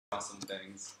awesome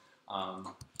things.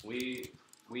 We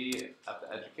at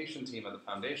the education team at the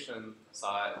foundation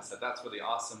saw it and said, that's really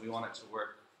awesome. We want it to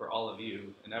work for all of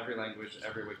you in every language,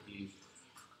 every wiki,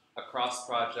 across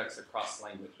projects, across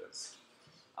languages.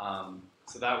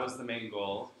 So that was the main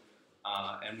goal.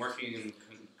 And working in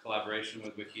collaboration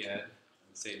with WikiEd,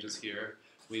 Sage is here,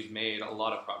 we've made a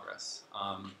lot of progress.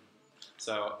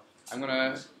 So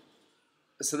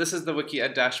this is the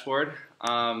WikiEd dashboard.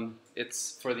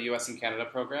 It's for the US and Canada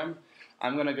program.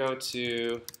 I'm going to go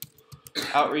to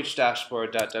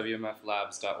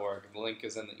outreachdashboard.wmflabs.org. The link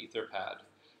is in the Etherpad.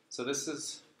 So this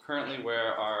is currently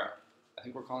where our, I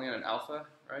think we're calling it an alpha,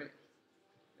 right?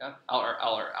 Yeah,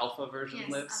 our alpha version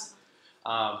lives.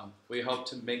 We hope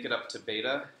to make it up to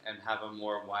beta and have a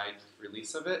more wide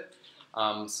release of it.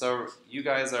 So you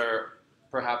guys are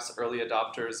perhaps early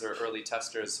adopters or early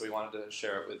testers, so we wanted to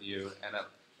share it with you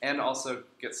and also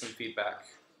get some feedback.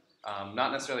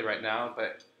 Not necessarily right now,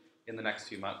 but in the next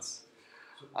few months.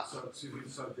 If we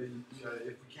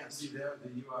can't see there, the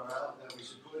URL that we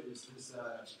should put is this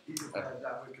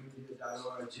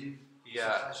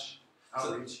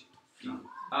etherpad.wikimania.org/outreach.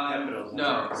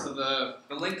 No, so the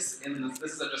links in this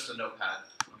is just a notepad,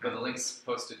 but the links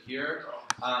posted here.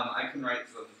 I can write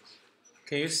the.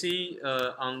 Can you see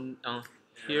on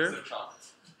here?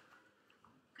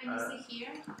 Can you see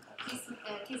here?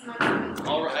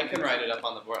 I can write it up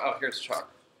on the board. Oh, here's chalk.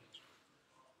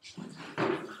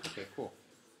 Okay, cool.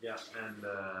 Yeah, and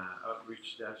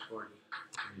outreach dashboard.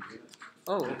 Can you do that?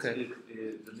 Oh, okay.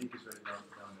 The link is right down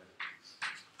there.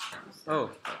 Oh.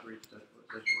 Outreach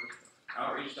dashboard.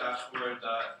 Outreach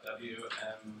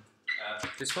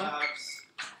dashboard.wmflabs.org. This one?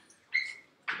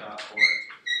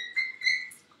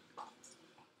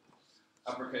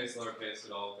 Uppercase, lowercase,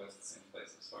 it all goes to the same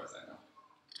place as far as I know.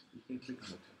 You can click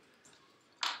on it.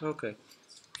 Okay.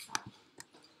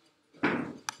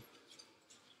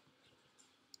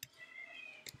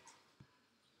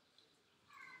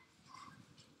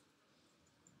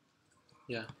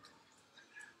 Yeah.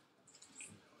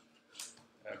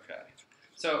 Okay.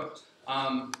 So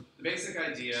the basic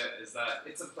idea is that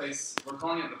it's a place, we're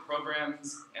calling it the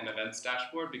Programs and Events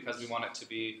Dashboard because we want it to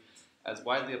be as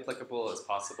widely applicable as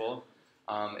possible.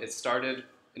 It started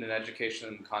in an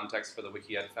education context for the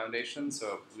WikiEd Foundation,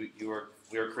 so we were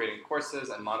creating courses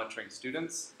and monitoring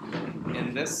students.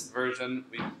 In this version,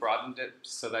 we broadened it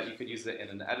so that you could use it in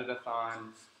an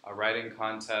editathon, a writing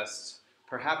contest,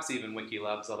 perhaps even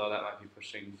WikiLabs, although that might be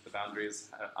pushing the boundaries,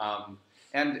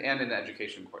 and in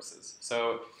education courses.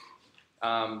 So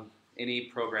any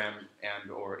program and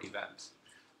or event.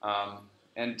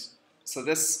 And so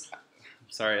this,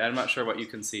 sorry, I'm not sure what you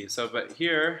can see. So, but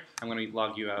here, I'm going to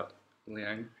log you out,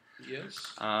 Liang. Yes.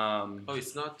 Oh,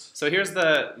 it's not. So here's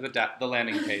the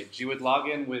landing page. You would log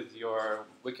in with your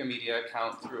Wikimedia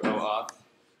account through OAuth.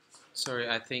 Sorry,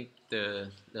 I think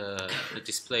the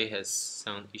display has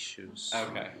some issues.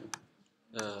 Okay.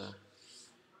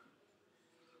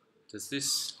 Does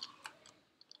this?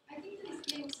 I think the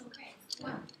display is okay.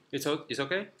 What? It's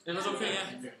okay. It was okay,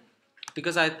 yeah.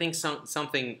 Because I think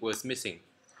something was missing.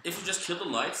 If you just kill the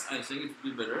lights, I think it would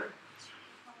be better.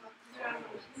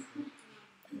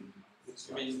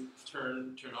 I mean,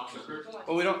 turn off the curtain.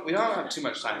 Well, we don't have too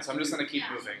much time, so I'm just going to keep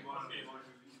moving.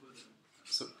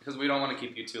 So, because we don't want to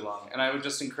keep you too long. And I would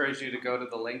just encourage you to go to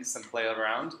the links and play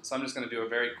around. So I'm just going to do a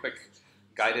very quick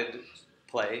guided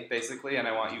play, basically, and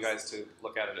I want you guys to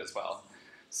look at it as well.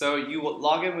 So you will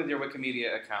log in with your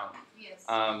Wikimedia account. Yes.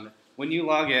 When you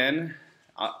log in,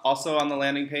 also on the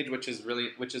landing page, which is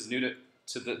new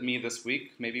to me this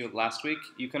week, maybe last week,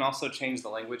 you can also change the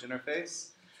language interface.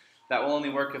 That will only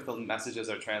work if the messages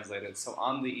are translated. So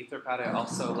on the Etherpad, I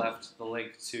also left the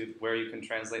link to where you can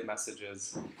translate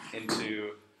messages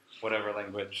into whatever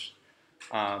language.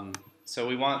 So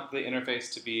we want the interface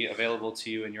to be available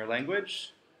to you in your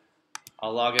language.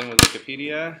 I'll log in with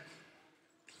Wikipedia.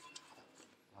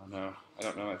 Oh no, I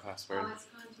don't know my password. Oh, it's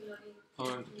going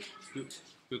to log in.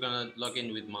 You're gonna log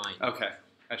in with mine. Okay,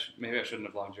 maybe I shouldn't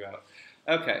have logged you out.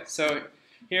 Okay, so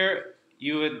here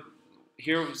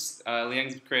Liang's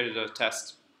created a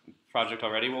test project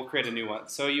already. We'll create a new one.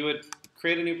 So you would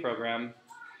create a new program.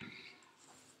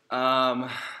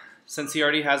 Since he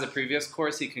already has a previous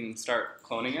course, he can start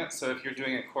cloning it. So if you're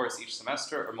doing a course each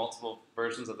semester or multiple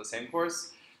versions of the same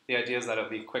course, the idea is that it'll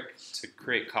be quick to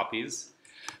create copies.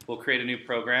 We'll create a new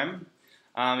program.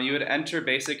 You would enter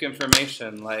basic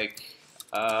information like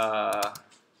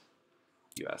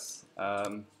US.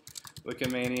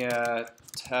 Wikimania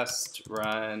test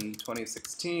run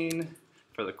 2016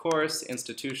 for the course,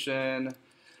 institution,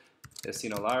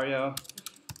 Lario.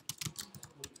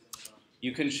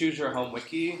 You can choose your home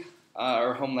wiki.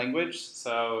 our home language,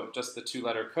 so just the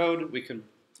 2-letter code.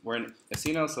 We're in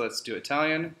Asino, so let's do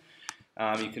Italian.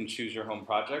 You can choose your home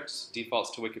project,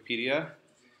 defaults to Wikipedia.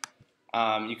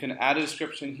 You can add a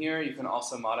description here. You can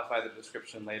also modify the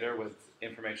description later with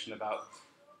information about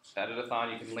the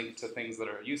editathon. You can link to things that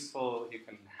are useful. You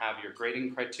can have your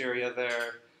grading criteria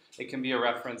there. It can be a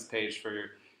reference page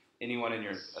for anyone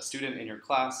a student in your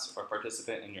class or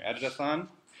participant in your editathon.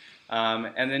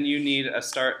 And then you need a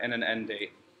start and an end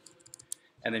date.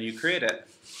 And then you create it.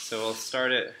 So we'll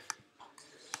start it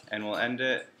and we'll end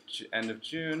it end of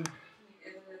June.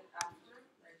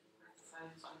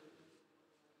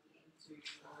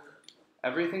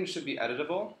 Everything should be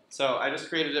editable. So I just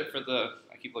created it for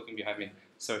I keep looking behind me.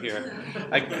 So here,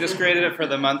 I just created it for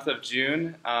the month of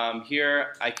June.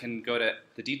 Here I can go to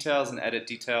the details and edit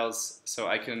details. So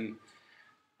I can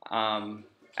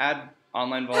add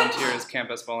online volunteers,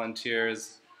 campus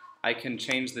volunteers. I can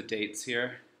change the dates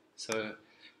here. So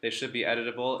they should be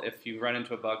editable. If you run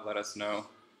into a bug, let us know.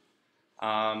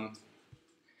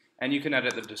 And you can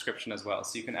edit the description as well.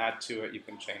 So you can add to it, you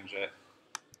can change it.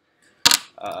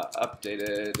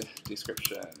 Updated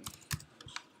description.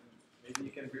 Maybe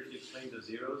you can briefly explain the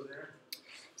zeros there.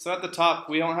 So at the top,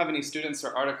 we don't have any students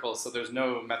or articles, so there's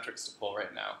no metrics to pull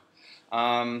right now.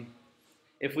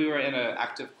 If we were in an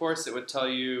active course, it would tell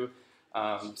you,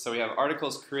 so we have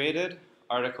articles created,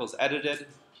 articles edited,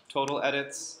 total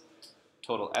edits,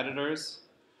 total editors,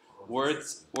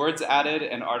 words added,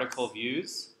 and article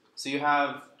views. So you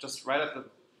have just right at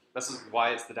this is why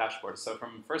it's the dashboard. So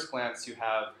from first glance, you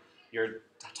have your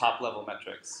top level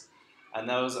metrics. And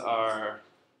those are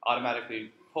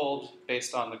automatically pulled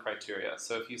based on the criteria.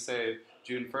 So if you say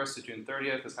June 1st to June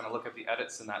 30th, it's going to look at the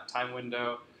edits in that time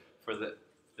window for the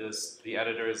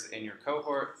editors in your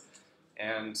cohort.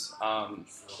 And So may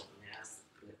I ask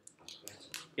a question?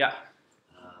 yeah.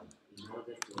 In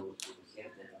order to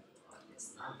have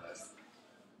these numbers,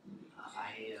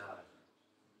 I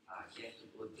have to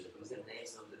put the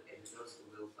usernames of the editors who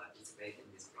will participate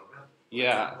in this program.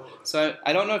 Yeah, so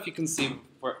I don't know if you can see,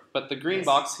 but the green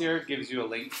box here gives you a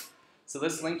link. So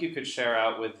this link you could share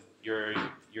out with your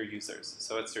users.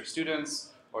 So it's your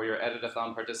students or your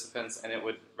editathon participants, and it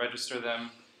would register them.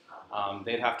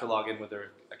 They'd have to log in with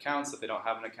their accounts. If they don't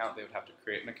have an account, they would have to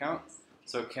create an account.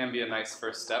 So it can be a nice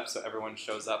first step, so everyone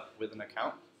shows up with an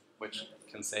account, which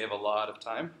can save a lot of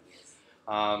time.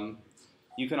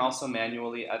 You can also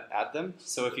manually add them.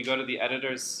 So if you go to the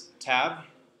Editors tab,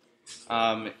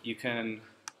 you can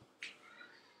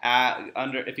add,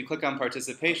 if you click on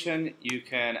Participation, you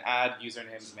can add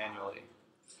usernames manually.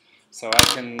 So I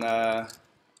can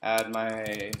add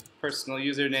my personal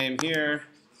username here.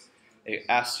 It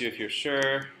asks you if you're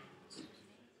sure.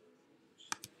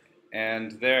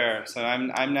 And there, so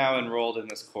I'm now enrolled in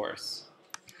this course.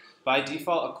 By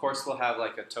default, a course will have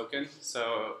like a token,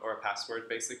 or a password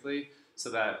basically, so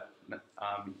that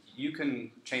you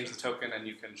can change the token and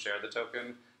you can share the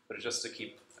token, but it's just to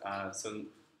keep some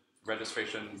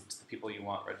registration to the people you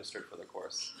want registered for the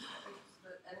course.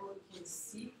 Anyone can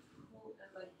see who,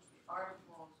 like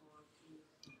articles or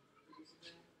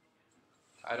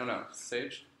I don't know,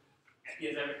 Sage?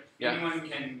 Yes, Yeah. anyone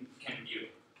can view.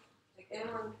 like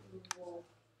anyone who will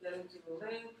get into the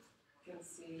link can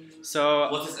see.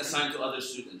 So What is assigned to other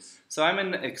students? So I'm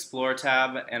in the Explore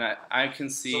tab, and I can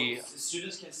see. So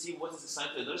students can see what is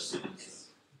assigned to other students?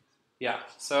 Yeah.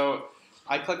 So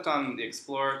I clicked on the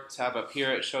Explore tab up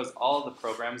here. It shows all the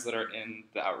programs that are in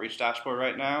the Outreach dashboard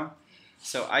right now.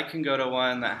 So I can go to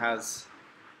one that has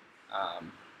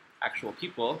actual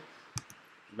people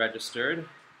registered.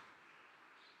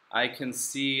 I can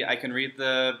read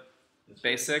the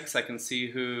basics. I can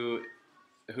see who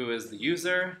is the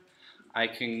user. I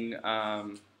can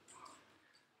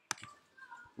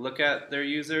look at their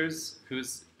users,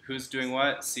 who's doing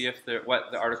what, see if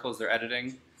what the articles they're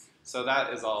editing. So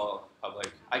that is all public.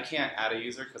 I can't add a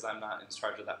user because I'm not in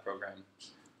charge of that program.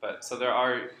 But so there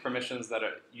are permissions that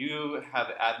you have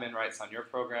admin rights on your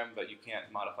program, but you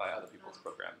can't modify other people's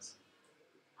programs.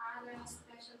 Are there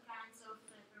special kinds of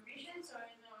permissions, or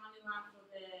is there only one for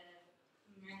the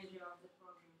manager of the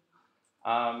program?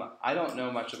 I don't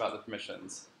know much about the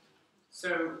permissions.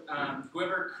 So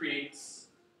whoever creates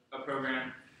a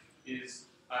program is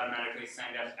automatically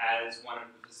signed up as one of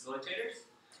the facilitators.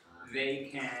 They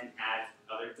can add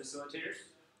other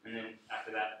facilitators, and then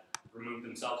after that, remove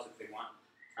themselves if they want.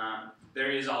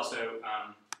 There is also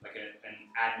like an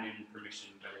admin permission,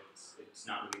 but it's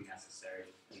not really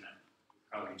necessary, and that would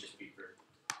probably just be for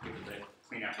people to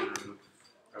clean up and remove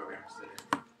programs that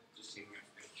are just taking up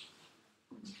space.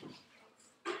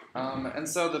 And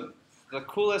so the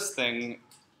coolest thing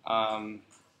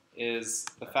is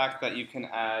the fact that you can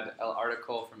add an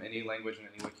article from any language in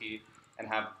any wiki and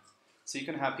so you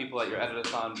can have people at your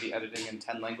editathon be editing in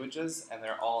 10 languages and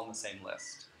they're all in the same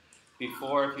list.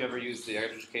 Before, if you ever used the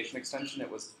education extension, it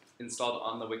was installed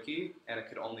on the wiki and it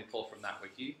could only pull from that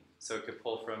wiki. So it could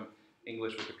pull from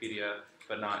English Wikipedia,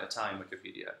 but not Italian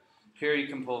Wikipedia. Here you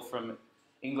can pull from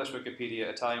English Wikipedia,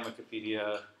 Italian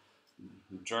Wikipedia,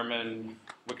 German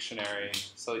Wiktionary.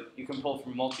 So you can pull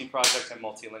from multi-project and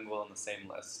multilingual in the same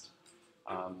list,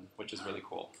 which is really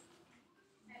cool.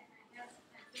 I have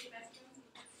two questions,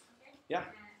 if that's okay. Yeah.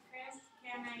 First,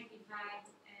 can I divide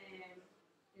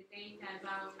the data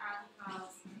about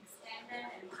articles extended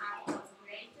and articles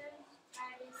graded by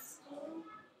this tool?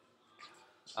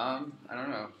 I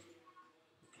don't know.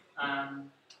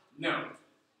 No,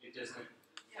 it doesn't.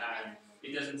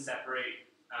 It doesn't separate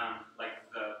like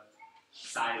the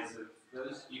size of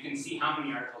those. You can see how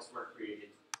many articles were created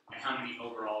and how many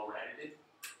overall were edited,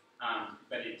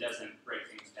 but it doesn't break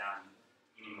things down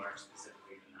any more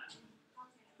specifically than that.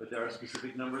 But there are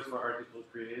specific numbers for articles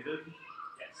created.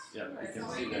 Yes. Yeah, you Right, can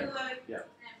so see we that. can like Yeah.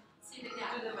 See the do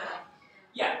gap. the math.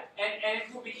 Yeah, and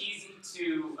it will be easy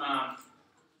to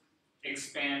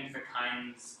expand the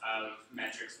kinds of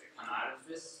metrics that come out of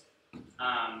this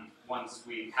once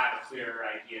we have a clearer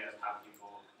idea of how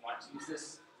people want to use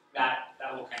this. That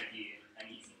will kind of be an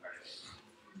easy part of it.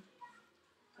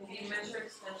 If you measure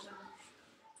extension,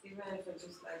 even if it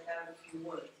just like add a few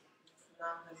words, it's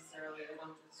not necessarily, I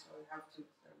don't necessarily have to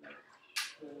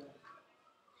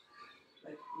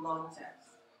like long text.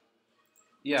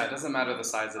 Yeah, it doesn't matter the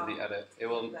size of the edit.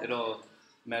 It'll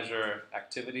measure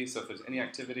activity. So if there's any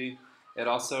activity, it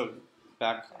also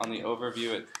back on the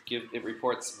overview it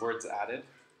reports words added.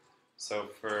 So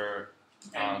for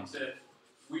And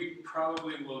we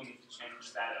probably will need to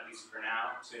change that, at least for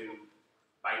now, to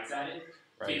bytes added,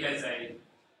 right. because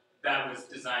that was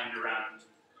designed around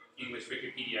English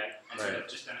Wikipedia and sort Right. of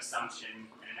just an assumption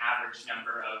and an average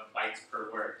number of bytes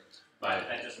per word. But Right.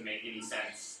 that doesn't make any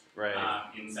sense Right.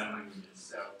 in some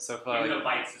languages. So if Even though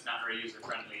bytes is not very user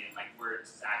friendly and like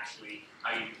words is actually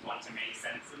how you want to make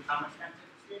sense of how much content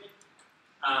is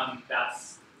created,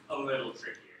 that's a little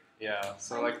trickier. yeah,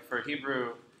 so like for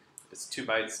Hebrew, it's 2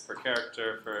 bytes per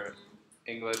character. For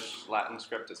English, Latin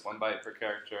script, it's 1 byte per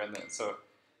character, and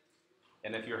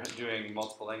if you're doing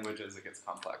multiple languages, it gets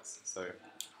complex. So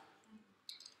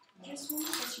Just one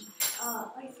question.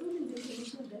 I thought in the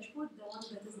international dashboard, the one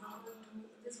that is now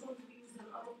that's going to be used in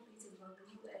other places like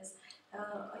the US,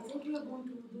 I thought we are going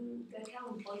to do the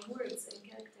count by words and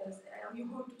characters. Are you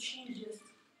going to change this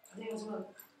there as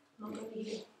well? Not only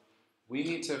here. we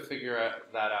need to figure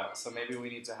that out. So maybe we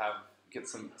need to get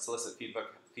some solicit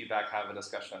feedback, have a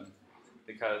discussion,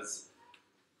 because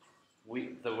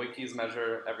the wikis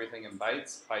measure everything in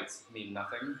bytes. Bytes mean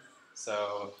nothing.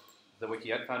 So the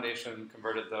WikiEd Foundation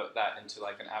converted that into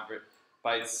like an average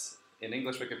bytes in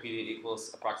English Wikipedia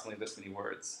equals approximately this many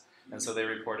words, and so they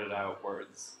reported out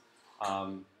words.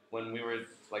 When we were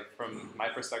from my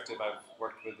perspective, I've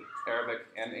worked with Arabic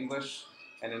and English,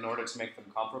 and in order to make them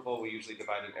comparable, we usually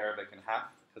divided Arabic in half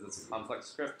because it's a complex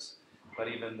script. But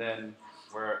even then,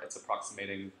 it's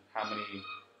approximating how many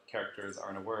characters are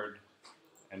in a word,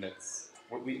 and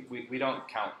we don't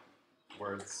count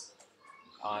words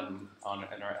in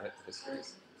our edit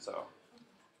histories. So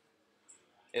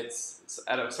it's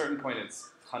at a certain point,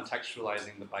 it's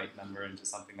contextualizing the byte number into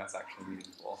something that's actually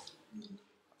meaningful,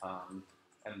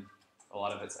 and a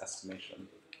lot of it's estimation.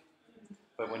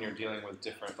 But when you're dealing with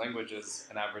different languages,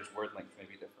 an average word length may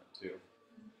be different too.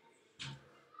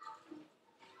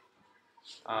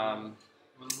 One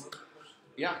more question.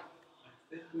 Yeah.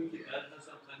 I think WikiEd has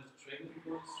some kind of training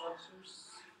board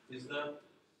structures. Is that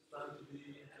planned to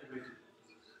be integrated?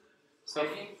 So I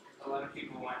think a lot of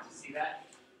people want to see that,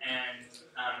 and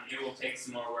it will take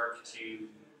some more work to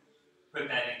put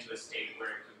that into a state where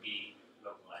it could be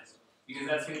localized. Because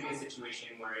that's going to be a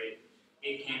situation where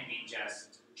it can't be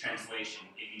just translation.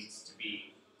 It needs to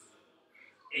be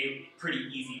pretty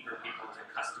easy for people to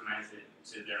customize it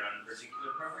to their own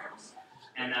particular programs.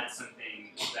 And that's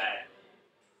something that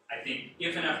I think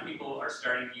if enough people are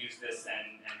starting to use this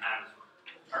and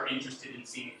are interested in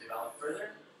seeing it develop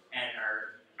further and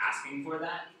are asking for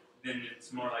that, then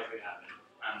it's more likely to happen.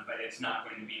 But it's not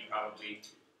going to be probably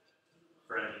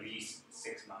for at least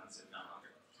 6 months, if not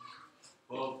longer.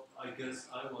 Well, I guess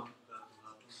I want that to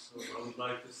happen, so I would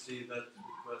like to see that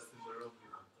request in the room.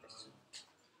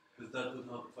 Because that would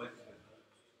help quite a bit.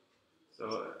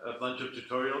 So a bunch of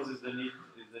tutorials is the need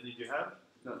you have?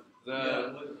 No,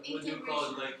 What do you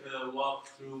call it, like a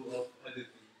walkthrough of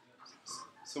editing?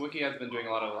 So WikiEd's been doing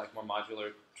a lot of more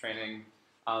modular training.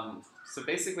 So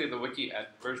basically, the Wiki Ed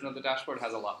version of the dashboard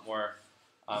has a lot more,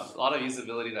 a lot of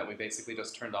usability that we basically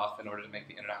just turned off in order to make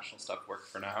the international stuff work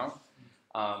for now.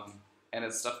 And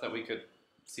it's stuff that we could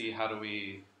see how do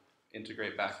we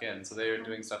integrate back in. So they're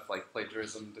doing stuff like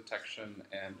plagiarism detection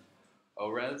and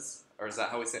ORES, or is that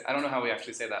how we say? I don't know how we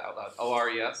actually say that out loud.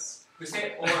 ORES. We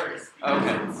say ORES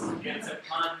because it's a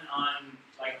pun on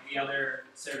like the other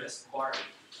service, Bari.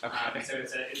 Okay. So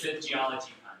it's a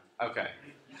geology pun. Okay.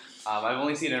 I've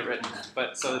only seen it written,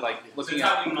 but so like looking so it's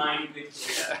at how we mine the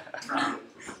data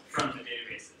from the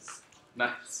databases.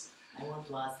 nice. I want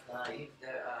to ask if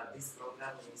this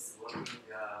program is working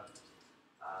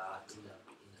in the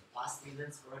past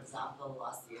events. For example,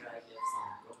 last year I have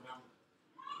some program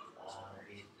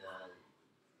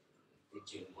with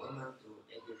teaching women to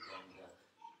edit, and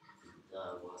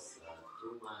it was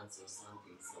 2 months or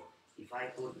something. So if I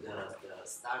put the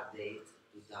start date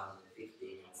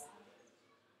 2015,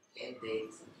 end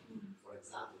date, for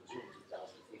example, June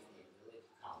 2015, will it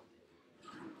count?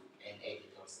 And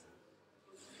edit also.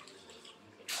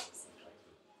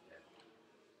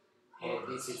 And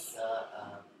this is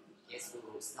has to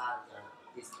start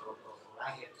this program, or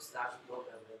I have to start the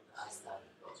program when I start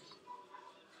the project.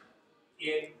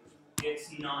 It's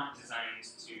not designed to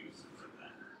support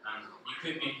that. You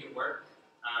could make it work,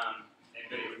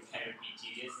 but it would kind of be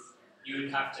tedious. You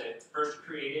would have to first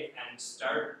create it and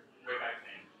start way back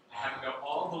then. Have it go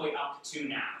all the way up to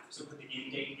now. So put the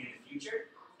end date in the future,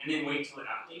 and then wait till it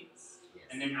updates. Yes.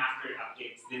 And then after it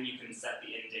updates, then you can set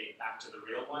the end date back to the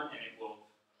real one, and it will.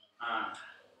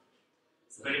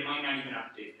 But it might not even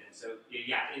update then. So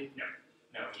yeah, no, you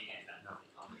can't do that.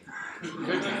 Okay.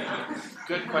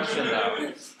 Good question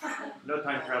though. No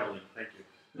time traveling, thank you.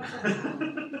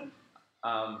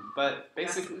 But basically,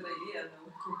 That's a good idea,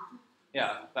 though.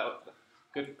 yeah,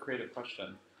 good creative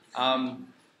question.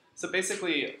 So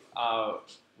basically,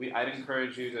 I'd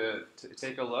encourage you to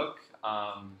take a look.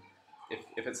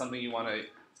 If it's something you want to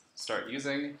start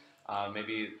using,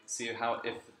 maybe see if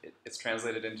it's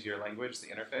translated into your language, the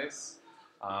interface.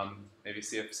 Maybe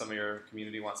see if some of your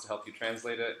community wants to help you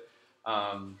translate it.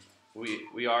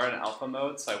 We are in alpha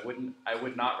mode, so I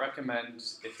would not recommend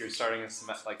if you're starting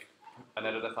like an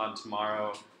editathon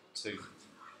tomorrow to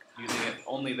using it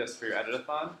only this for your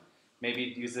editathon. Maybe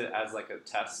use it as like a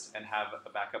test and have a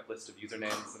backup list of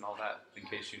usernames and all that in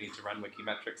case you need to run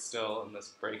Wikimetrics still and this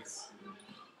breaks.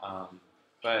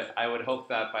 But I would hope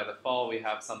that by the fall we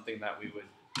have something that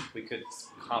we could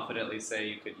confidently say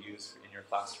you could use in your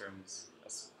classrooms.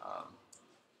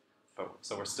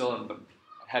 So we're still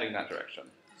heading that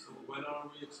direction. So when are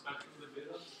we expecting the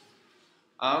beta?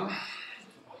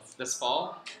 This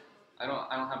fall, I don't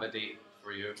have a date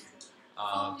for you.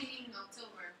 Fall meaning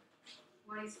October.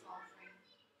 What is fall for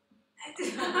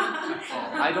you?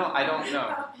 I don't know. No,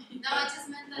 I just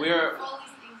meant that We're- fall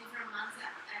is in different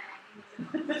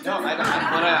months. No, I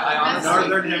honestly.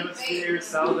 Northern Hemisphere,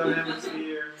 Southern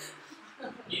Hemisphere.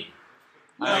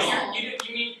 No, you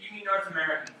mean North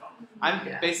American fall. I'm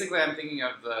thinking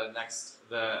of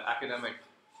the academic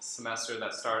semester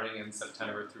that's starting in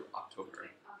September through October.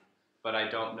 But I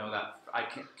don't know that. I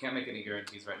can't make any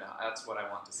guarantees right now. That's what I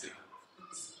want to see.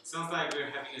 Sounds like we're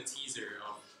having a teaser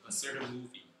of a certain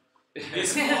movie.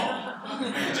 This fall.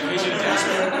 Education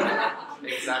dashboard.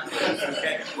 Exactly.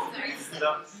 Okay.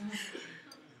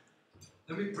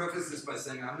 Let me preface this by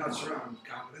saying I'm not sure I'm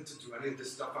competent to do any of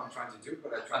this stuff I'm trying to do,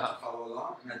 but I tried to follow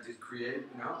along and I did create,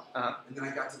 and then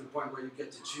I got to the point where you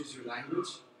get to choose your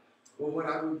language. Well, what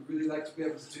I would really like to be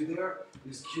able to do there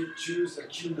is choose a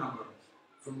Q number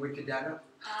from Wikidata,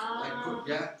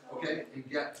 and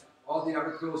get all the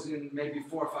articles in maybe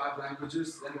 4 or 5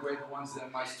 languages, anyway, the ones that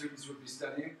my students would be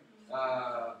studying,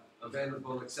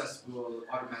 available, accessible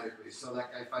automatically. So like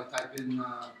if I type in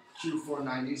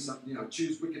Q490,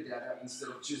 choose Wikidata instead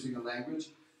of choosing a language,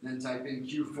 then type in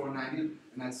Q490,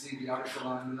 and I see the article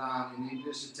on Milan in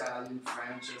English, Italian,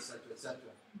 French, etc., etc.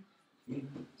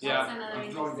 Yeah.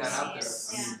 I'm throwing that out there.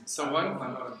 So I don't one. know if I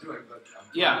know what I'm doing, but I'm throwing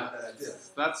Yeah. out that idea.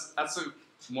 That's a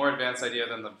more advanced idea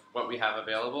than what we have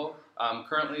available.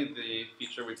 Currently, the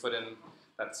feature we put in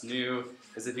that's new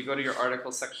is if you go to your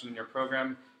article section in your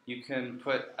program, you can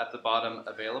put at the bottom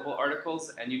available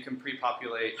articles, and you can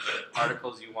pre-populate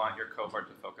articles you want your cohort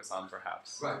to focus on,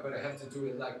 perhaps. Right, but I have to do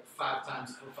it like 5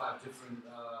 times for 5 different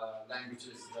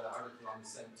languages, the article on the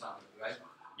same topic, right?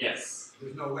 Yes.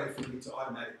 There's no way for me to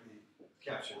automatically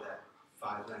capture that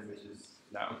 5 languages.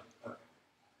 No. Okay.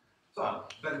 So,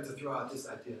 better to throw out this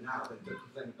idea now than to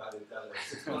complain about it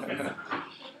 6 months.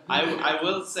 I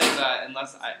will say that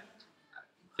unless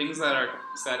things that are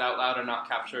said out loud are not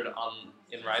captured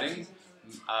in writing,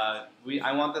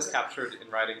 I want this captured in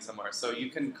writing somewhere. So you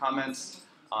can comment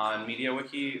on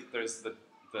MediaWiki. There's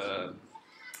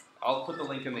I'll put the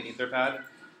link in the Etherpad.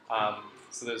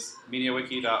 So there's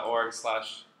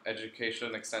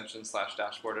mediawiki.org/education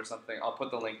extension/dashboard or something. I'll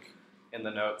put the link in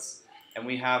the notes. And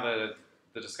we have the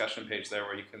discussion page there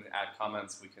where you can add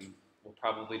comments. We'll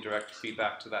probably direct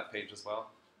feedback to that page as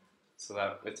well, so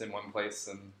that it's in one place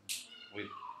and we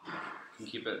can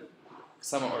keep it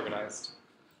somewhat organized.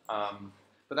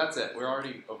 But that's it. We're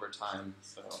already over time,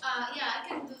 so. Yeah, I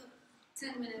can do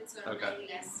 10 minutes or Okay.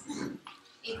 maybe less.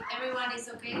 If everyone is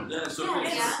okay. Yeah, it's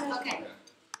okay. Yeah. Okay.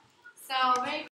 So very